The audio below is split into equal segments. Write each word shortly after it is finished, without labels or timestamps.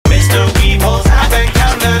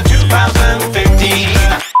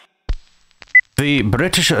The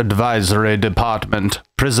British Advisory Department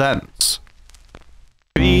presents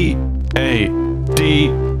B.A.D.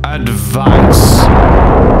 Advice.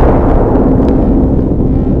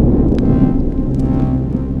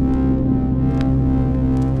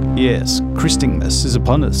 Yes, Christmas is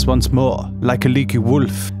upon us once more, like a leaky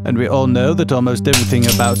wolf, and we all know that almost everything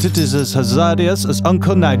about it is as hazardous as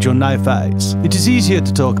Uncle Nigel Knife Eyes. It is easier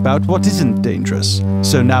to talk about what isn't dangerous,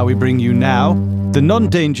 so now we bring you the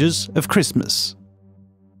non-dangers of Christmas.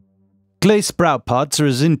 Glazed sprout pots are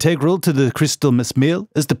as integral to the Christmas meal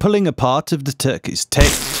as the pulling apart of the turkey's tail,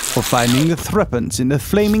 or finding the threepence in a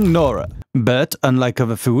flaming Nora. But, unlike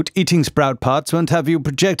other food, eating sprout pots won't have you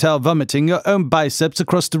projectile vomiting your own biceps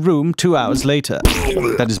across the room 2 hours later.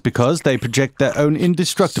 That is because they project their own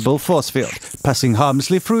indestructible force field, passing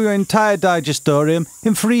harmlessly through your entire digestorium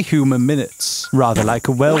in 3 human minutes, rather like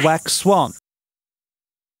a well-waxed swan.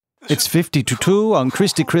 It's 50-2 on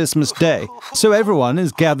Christy Christmas Day, so everyone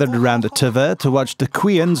is gathered around the tver to watch the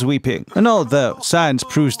queens weeping. And although science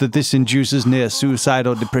proves that this induces near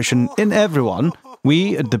suicidal depression in everyone,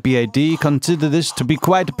 we at the B.A.D. consider this to be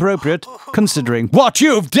quite appropriate, considering what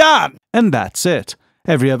you've done! And that's it.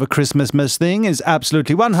 Every other Christmas thing is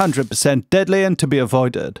absolutely 100% deadly and to be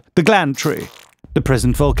avoided. The gland tree, the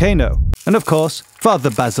present volcano, and of course,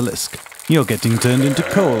 Father Basilisk. You're getting turned into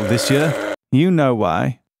coal this year. You know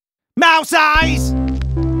why. Mouse eyes!